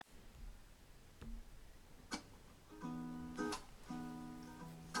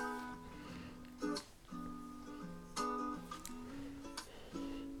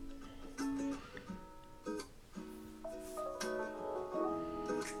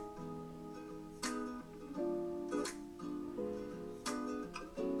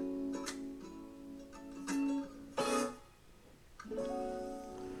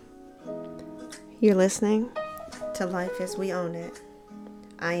You're listening to Life as We Own It.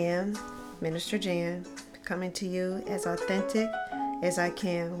 I am Minister Jan, coming to you as authentic as I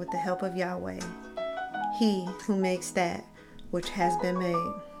can with the help of Yahweh, He who makes that which has been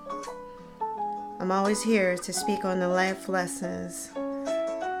made. I'm always here to speak on the life lessons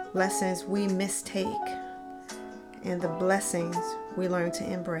we mistake, and the blessings we learn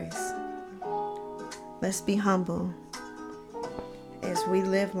to embrace. Let's be humble as we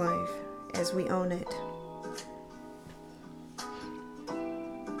live life as we own it.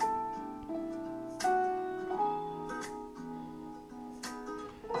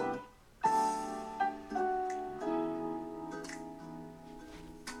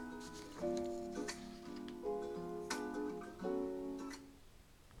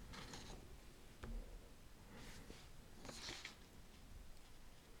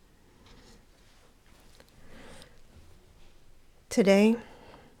 Today,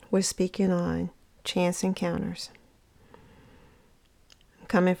 we're speaking on chance encounters.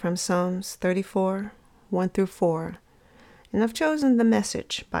 Coming from Psalms 34, 1 through 4, and I've chosen the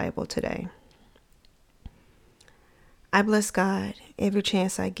Message Bible today. I bless God every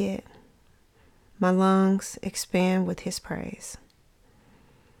chance I get. My lungs expand with His praise.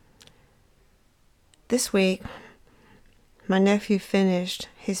 This week, my nephew finished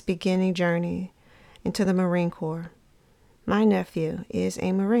his beginning journey into the Marine Corps. My nephew is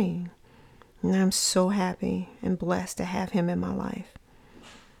a Marine, and I'm so happy and blessed to have him in my life.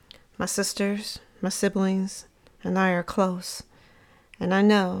 My sisters, my siblings, and I are close, and I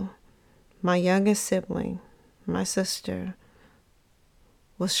know my youngest sibling, my sister,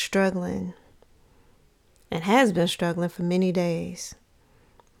 was struggling and has been struggling for many days,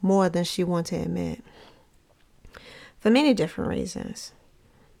 more than she wants to admit, for many different reasons.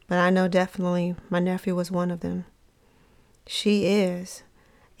 But I know definitely my nephew was one of them. She is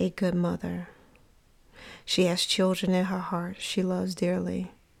a good mother. She has children in her heart she loves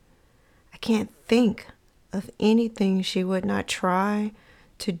dearly. I can't think of anything she would not try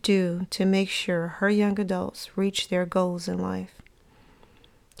to do to make sure her young adults reach their goals in life.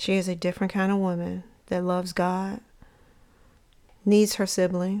 She is a different kind of woman that loves God, needs her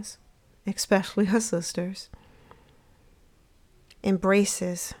siblings, especially her sisters,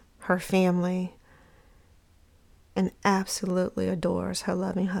 embraces her family, and absolutely adores her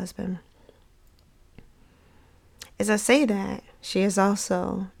loving husband. As I say that, she is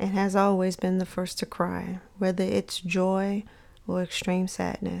also and has always been the first to cry, whether it's joy or extreme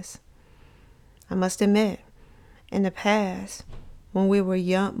sadness. I must admit, in the past, when we were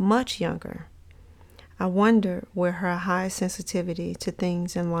much younger, I wondered where her high sensitivity to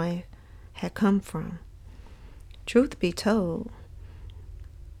things in life had come from. Truth be told,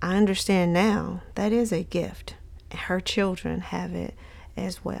 I understand now that is a gift. Her children have it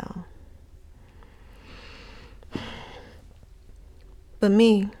as well. But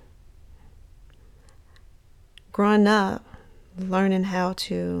me, growing up, learning how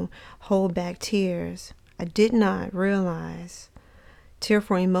to hold back tears, I did not realize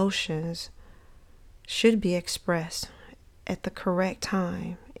tearful emotions should be expressed at the correct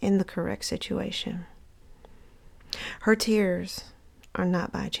time in the correct situation. Her tears are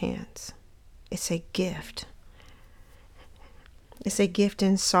not by chance. It's a gift. It's a gift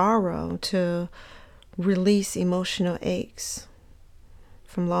in sorrow to release emotional aches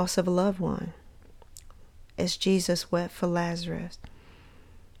from loss of a loved one, as Jesus wept for Lazarus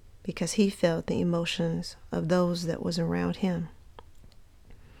because he felt the emotions of those that was around him.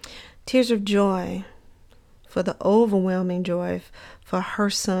 Tears of joy for the overwhelming joy for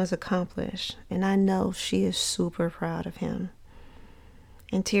her son's accomplished, and I know she is super proud of him.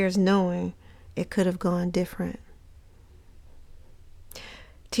 And tears knowing it could have gone different.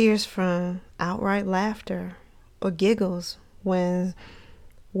 Tears from outright laughter or giggles when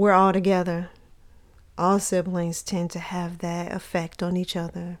we're all together. All siblings tend to have that effect on each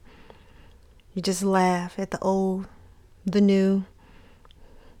other. You just laugh at the old, the new,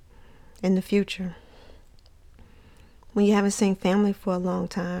 and the future. When you haven't seen family for a long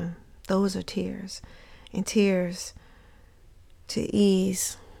time, those are tears. And tears to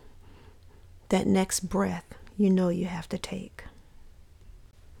ease that next breath you know you have to take.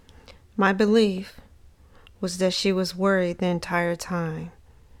 My belief was that she was worried the entire time,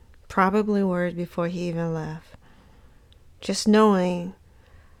 probably worried before he even left. Just knowing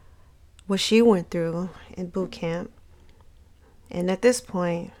what she went through in boot camp. And at this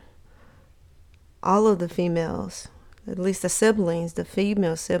point, all of the females, at least the siblings, the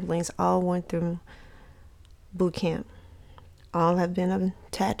female siblings, all went through boot camp. All have been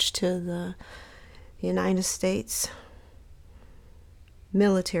attached to the United States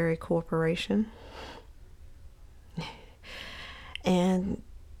Military Corporation. And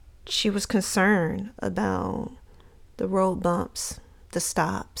she was concerned about the road bumps, the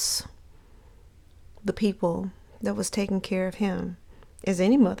stops, the people that was taking care of him, as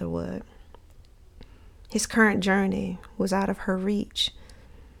any mother would. His current journey was out of her reach.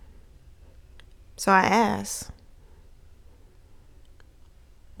 So I asked,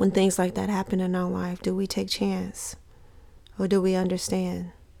 when things like that happen in our life, do we take chance? Or do we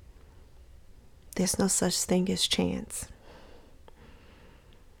understand there's no such thing as chance?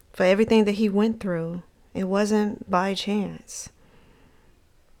 For everything that he went through, it wasn't by chance.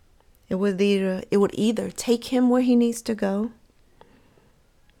 It would either take him where he needs to go,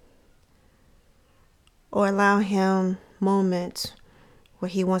 or allow him moments where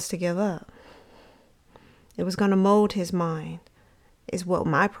he wants to give up. It was going to mold his mind, is what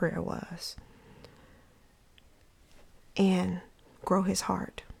my prayer was, and grow his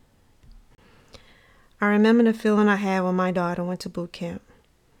heart. I remember the feeling I had when my daughter went to boot camp.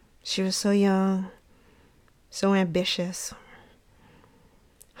 She was so young, so ambitious.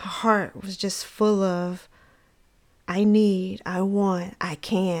 Her heart was just full of, I need, I want, I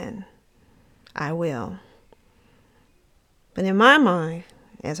can, I will. But in my mind,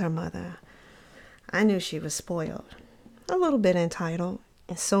 as her mother, I knew she was spoiled, a little bit entitled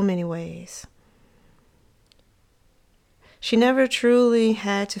in so many ways. She never truly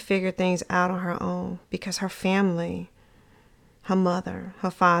had to figure things out on her own because her family, her mother,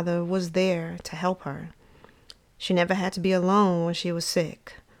 her father was there to help her. She never had to be alone when she was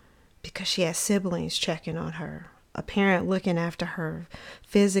sick because she had siblings checking on her, a parent looking after her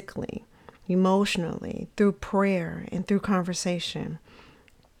physically, emotionally, through prayer and through conversation.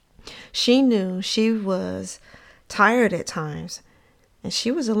 She knew she was tired at times, and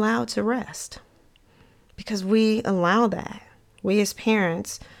she was allowed to rest because we allow that. We as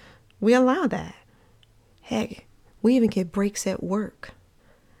parents, we allow that. Heck, we even get breaks at work.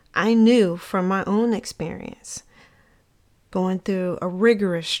 I knew from my own experience, going through a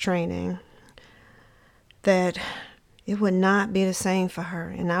rigorous training, that it would not be the same for her.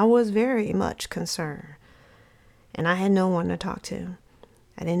 And I was very much concerned. And I had no one to talk to.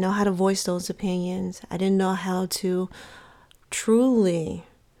 I didn't know how to voice those opinions. I didn't know how to truly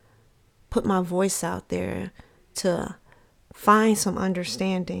put my voice out there to find some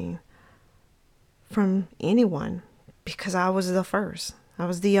understanding from anyone, because I was the first. I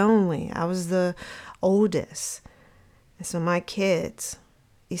was the only. I was the oldest. And so my kids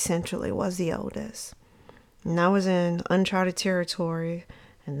essentially was the oldest. And I was in uncharted territory,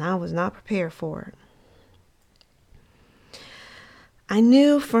 and I was not prepared for it. I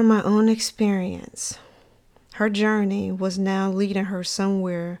knew from my own experience, her journey was now leading her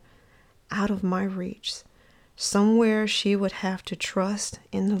somewhere out of my reach, somewhere she would have to trust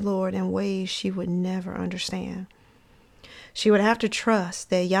in the Lord in ways she would never understand. She would have to trust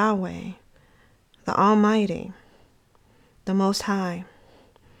that Yahweh, the Almighty, the Most High,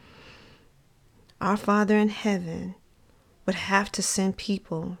 our Father in heaven, would have to send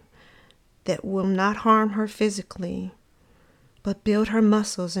people that will not harm her physically, but build her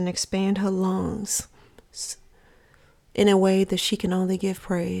muscles and expand her lungs in a way that she can only give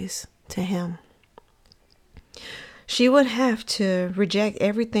praise to Him. She would have to reject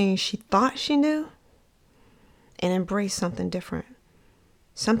everything she thought she knew and embrace something different,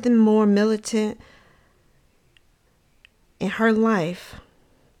 something more militant in her life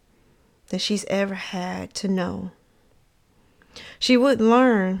than she's ever had to know. She would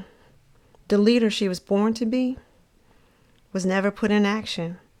learn the leader she was born to be was never put in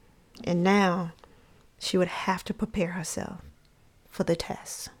action, and now she would have to prepare herself for the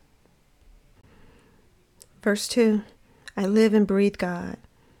test. Verse 2, I live and breathe God.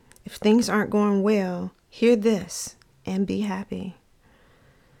 If things aren't going well, hear this and be happy.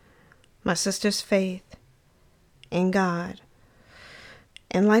 My sister's faith in God,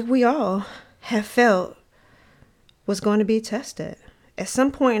 and like we all have felt, was going to be tested. At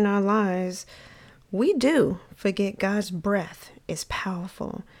some point in our lives, we do forget God's breath is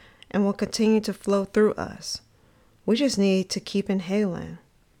powerful and will continue to flow through us. We just need to keep inhaling.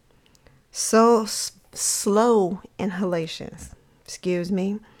 So slow inhalations,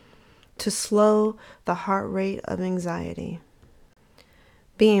 to slow the heart rate of anxiety.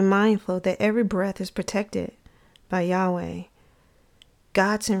 Being mindful that every breath is protected by Yahweh.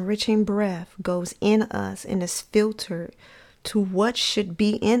 God's enriching breath goes in us and is filtered to what should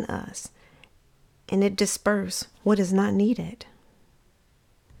be in us, and it disperses what is not needed.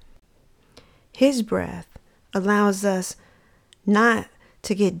 His breath allows us not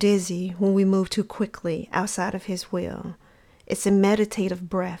to get dizzy when we move too quickly outside of His will. It's a meditative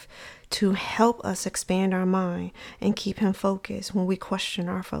breath to help us expand our mind and keep Him focused when we question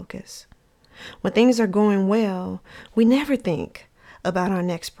our focus. When things are going well, we never think about our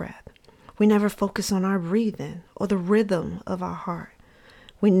next breath. We never focus on our breathing or the rhythm of our heart.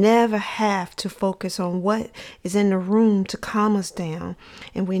 We never have to focus on what is in the room to calm us down,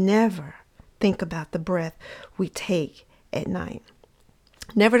 and we never think about the breath we take at night.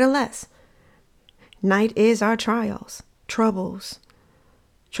 Nevertheless, night is our trials, troubles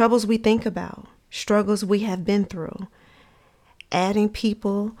we think about, struggles we have been through, adding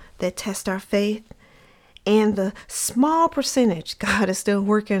people that test our faith, and the small percentage God is still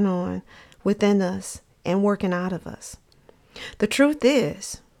working on within us and working out of us. The truth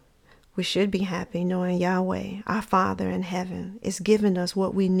is, we should be happy knowing Yahweh, our Father in heaven, is giving us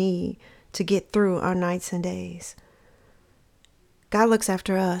what we need to get through our nights and days. God looks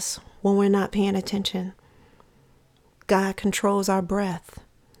after us when we're not paying attention. God controls our breath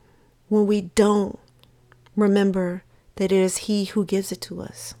when we don't remember that it is He who gives it to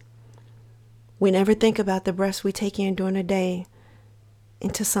us. We never think about the breaths we take in during the day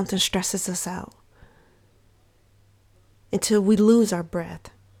until something stresses us out, until we lose our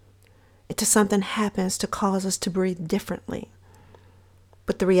breath, until something happens to cause us to breathe differently.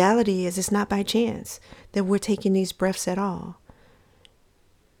 But the reality is, it's not by chance that we're taking these breaths at all.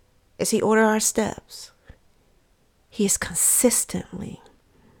 As He orders our steps, He is consistently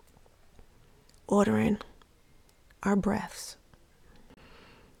ordering our breaths.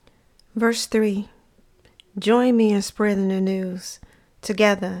 Verse 3, join me in spreading the news.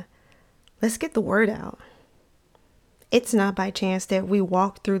 Together, let's get the word out. It's not by chance that we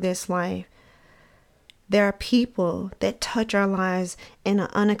walk through this life. There are people that touch our lives in an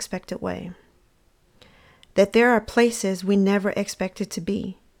unexpected way. That there are places we never expected to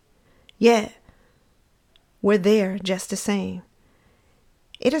be. Yet, we're there just the same.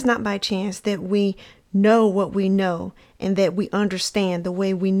 It is not by chance that we know what we know and that we understand the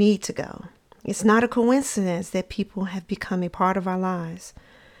way we need to go. It's not a coincidence that people have become a part of our lives.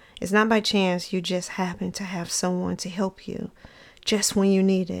 It's not by chance you just happen to have someone to help you just when you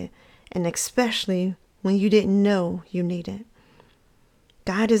need it, and especially when you didn't know you need it.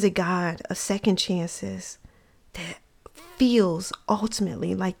 God is a God of second chances that feels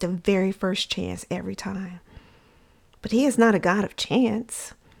ultimately like the very first chance every time. But He is not a God of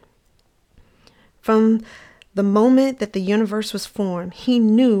chance. From the moment that the universe was formed, He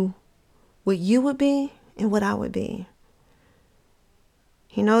knew what you would be and what I would be.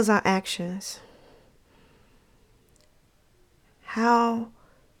 He knows our actions, how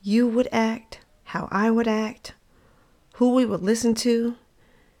you would act, how I would act, who we would listen to,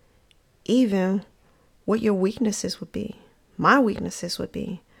 even what your weaknesses would be, my weaknesses would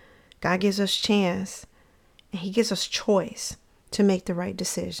be. God gives us chance, and He gives us choice to make the right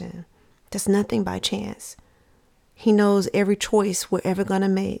decision. There's nothing by chance. He knows every choice we're ever going to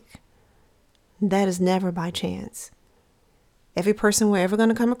make. That is never by chance. Every person we're ever going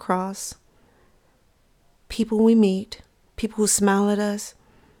to come across, people we meet, people who smile at us,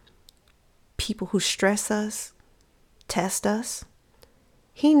 people who stress us, test us.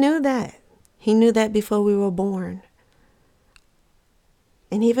 He knew that. He knew that before we were born.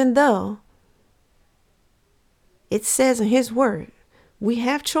 And even though it says in His word, we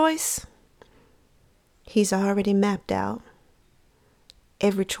have choice, He's already mapped out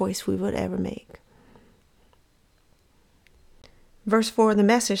every choice we would ever make. Verse 4 of the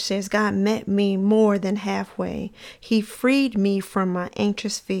Message says, God met me more than halfway. He freed me from my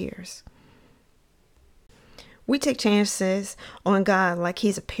anxious fears. We take chances on God like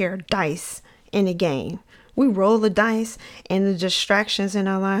He's a pair of dice in a game. We roll the dice and the distractions in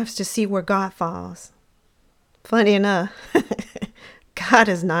our lives to see where God falls. Funny enough, God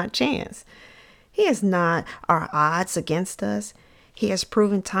is not chance. He is not our odds against us. He has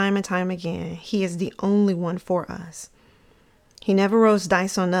proven time and time again He is the only one for us. He never rolls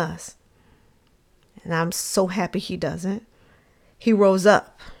dice on us. And I'm so happy He doesn't. He rose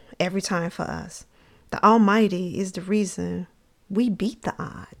up every time for us. The Almighty is the reason we beat the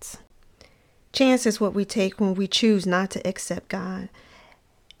odds. Chance is what we take when we choose not to accept God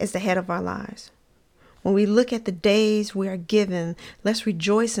as the head of our lives. When we look at the days we are given, let's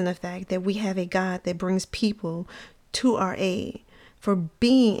rejoice in the fact that we have a God that brings people to our aid, for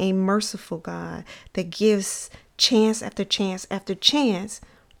being a merciful God that gives chance after chance after chance,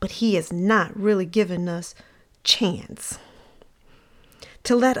 but He is not really giving us chance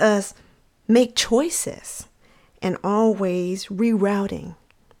to let us make choices and always rerouting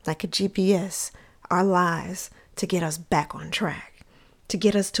like a GPS our lives to get us back on track, to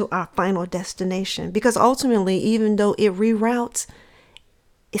get us to our final destination. Because ultimately, even though it reroutes,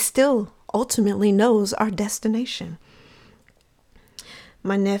 it still ultimately knows our destination.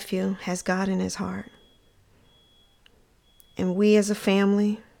 My nephew has God in his heart. And we as a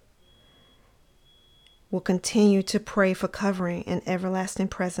family will continue to pray for covering and everlasting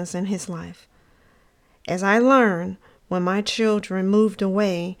presence in his life. As I learned when my children moved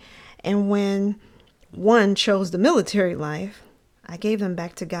away and when one chose the military life, I gave them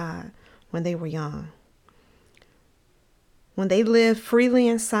back to God when they were young. When they lived freely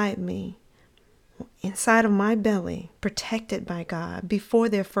inside me, inside of my belly, protected by God before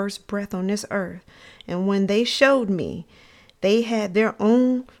their first breath on this earth. And when they showed me they had their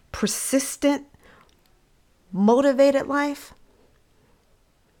own persistent, motivated life,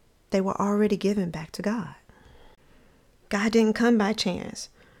 they were already given back to God. God didn't come by chance.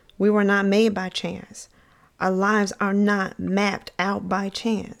 We were not made by chance. Our lives are not mapped out by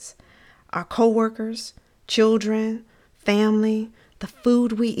chance. Our coworkers, children, family, the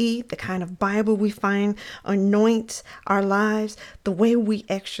food we eat, the kind of Bible we find anoints our lives, the way we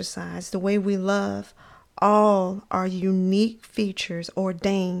exercise, the way we love, all are unique features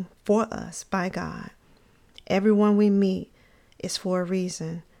ordained for us by God. Everyone we meet is for a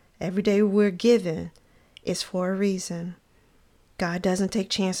reason. Every day we're given is for a reason. God doesn't take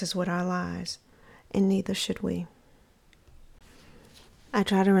chances with our lives, and neither should we. I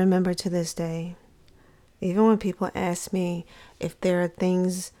try to remember to this day, even when people ask me if there are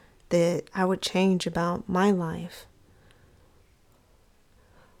things that I would change about my life,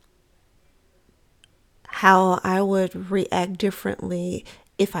 how I would react differently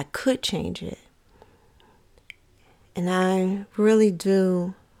if I could change it. And I really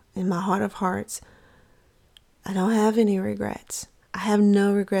do, in my heart of hearts, I don't have any regrets. I have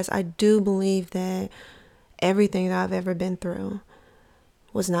no regrets. I do believe that everything that I've ever been through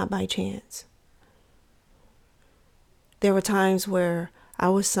was not by chance. There were times where I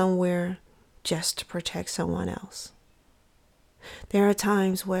was somewhere just to protect someone else. There are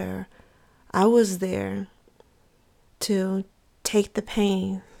times where I was there to take the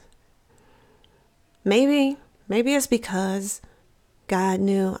pain. Maybe it's because God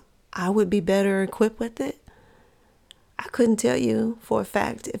knew I would be better equipped with it. I couldn't tell you for a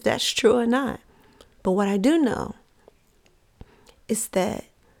fact if that's true or not. But what I do know is that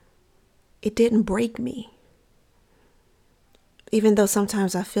it didn't break me. Even though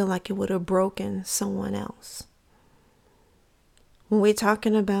sometimes I feel like it would have broken someone else. When we're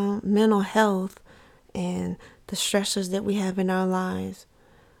talking about mental health and the stressors that we have in our lives,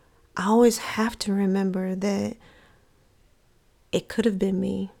 I always have to remember that it could have been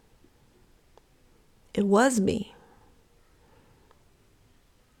me. It was me.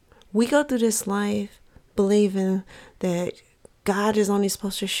 We go through this life believing that God is only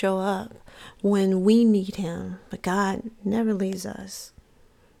supposed to show up when we need him, but God never leaves us.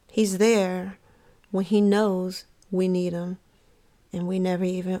 He's there when he knows we need him, and we never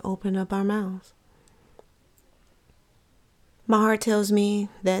even open up our mouths. My heart tells me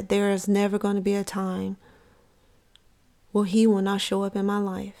that there is never going to be a time where he will not show up in my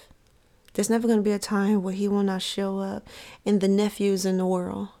life. There's never going to be a time where he will not show up in the nephews in the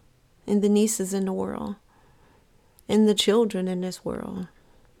world, in the nieces in the world, in the children in this world.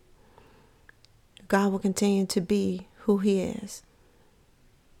 God will continue to be who he is.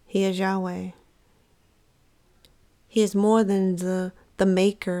 He is Yahweh. He is more than the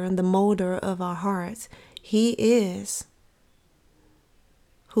maker and the molder of our hearts. He is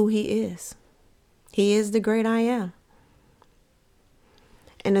who he is. He is the great I am.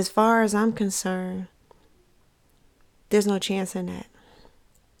 And as far as I'm concerned, there's no chance in that.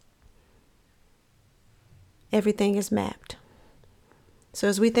 Everything is mapped. So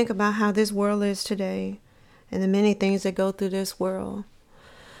as we think about how this world is today, and the many things that go through this world,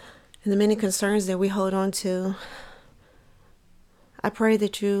 and the many concerns that we hold on to, I pray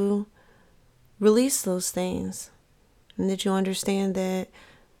that you release those things, and that you understand that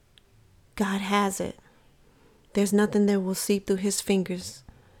God has it. There's nothing that will seep through his fingers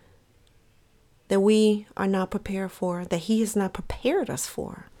that we are not prepared for, that he has not prepared us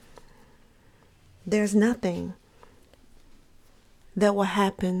for. There's nothing that will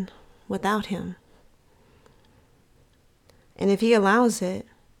happen without him. And if he allows it,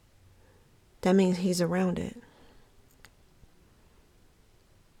 that means he's around it.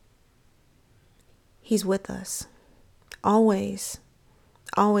 He's with us. Always.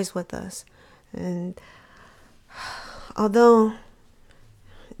 Always with us. And although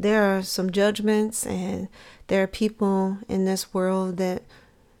there are some judgments and there are people in this world that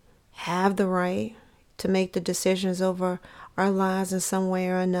have the right to make the decisions over our lives in some way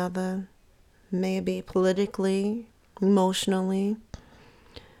or another, maybe politically, emotionally.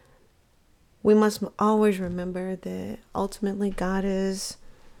 We must always remember that ultimately God is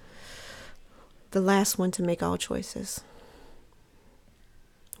the last one to make all choices.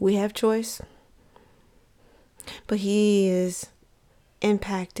 We have choice, but He is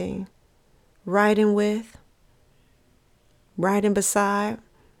impacting, riding with, riding beside,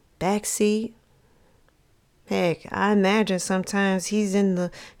 backseat. Heck, I imagine sometimes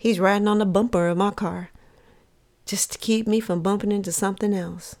he's riding on the bumper of my car just to keep me from bumping into something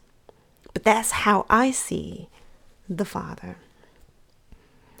else. But that's how I see the Father.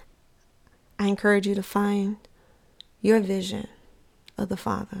 I encourage you to find your vision of the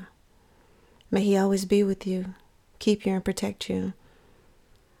Father. May He always be with you, keep you and protect you.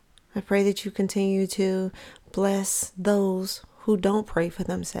 I pray that you continue to bless those who don't pray for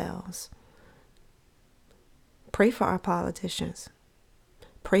themselves. Pray for our politicians.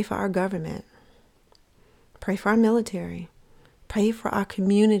 Pray for our government. Pray for our military. Pray for our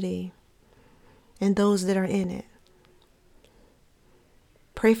community and those that are in it.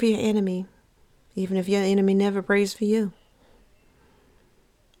 Pray for your enemy, even if your enemy never prays for you.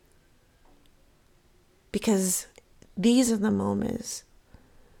 Because these are the moments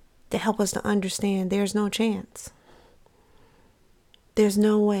that help us to understand there's no chance. There's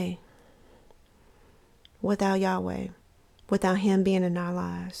no way without Yahweh, without Him being in our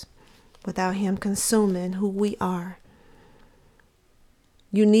lives, without Him consuming who we are,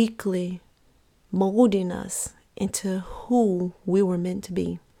 uniquely molding us into who we were meant to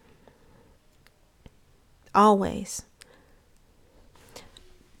be. Always.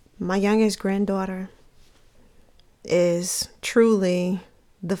 My youngest granddaughter is truly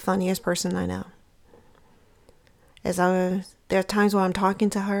the funniest person I know. There are times where I'm talking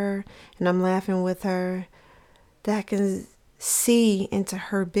to her and I'm laughing with her, that I can see into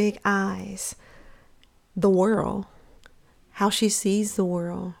her big eyes the world, how she sees the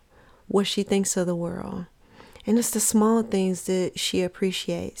world, what she thinks of the world. And it's the small things that she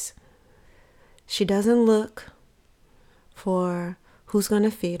appreciates. She doesn't look for who's going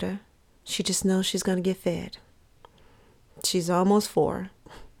to feed her. She just knows she's going to get fed. She's almost 4.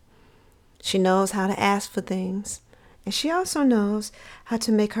 She knows how to ask for things. And she also knows how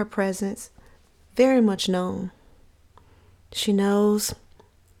to make her presence very much known. She knows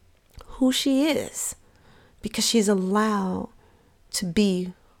who she is because she's allowed to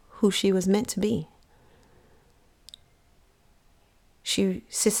be who she was meant to be. She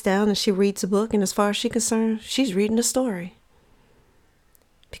sits down and she reads a book, and as far as she's concerned, she's reading a story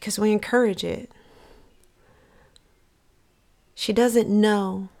because we encourage it. She doesn't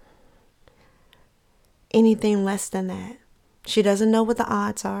know anything less than that. She doesn't know what the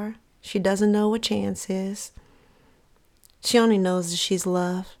odds are. She doesn't know what chance is. She only knows that she's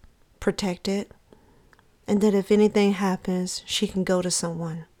loved, protected, and that if anything happens, she can go to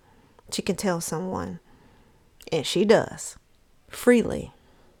someone. She can tell someone. And she does, freely.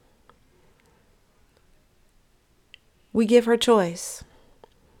 We give her choice.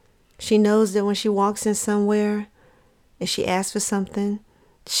 She knows that when she walks in somewhere and she asks for something,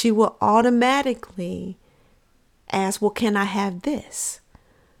 she will automatically ask, well, can I have this?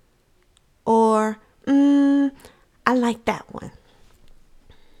 Or, I like that one.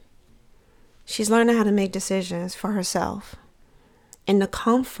 She's learning how to make decisions for herself in the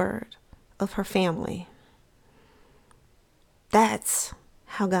comfort of her family. That's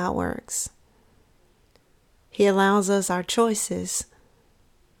how God works. He allows us our choices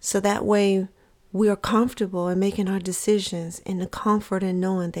so that way we are comfortable in making our decisions in the comfort and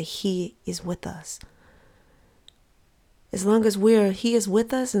knowing that He is with us. As long as He is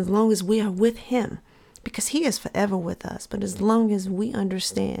with us, as long as we are with Him, because He is forever with us. But as long as we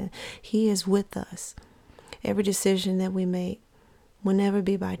understand He is with us, every decision that we make will never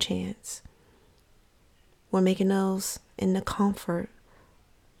be by chance. We're making those in the comfort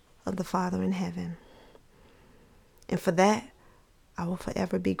of the Father in heaven. And for that, I will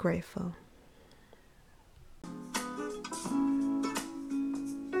forever be grateful.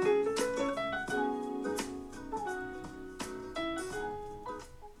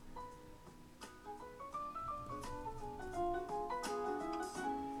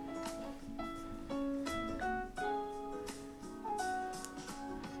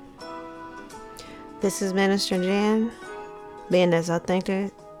 This is Minister Jan, being as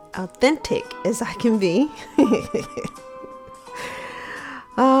authentic as I can be.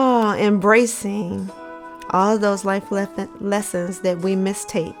 Embracing all of those life lessons that we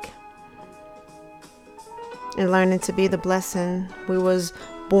mistake, and learning to be the blessing we was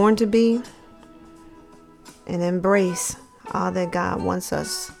born to be, and embrace all that God wants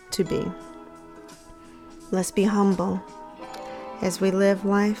us to be. Let's be humble as we live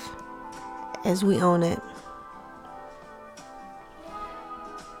life, as we own it.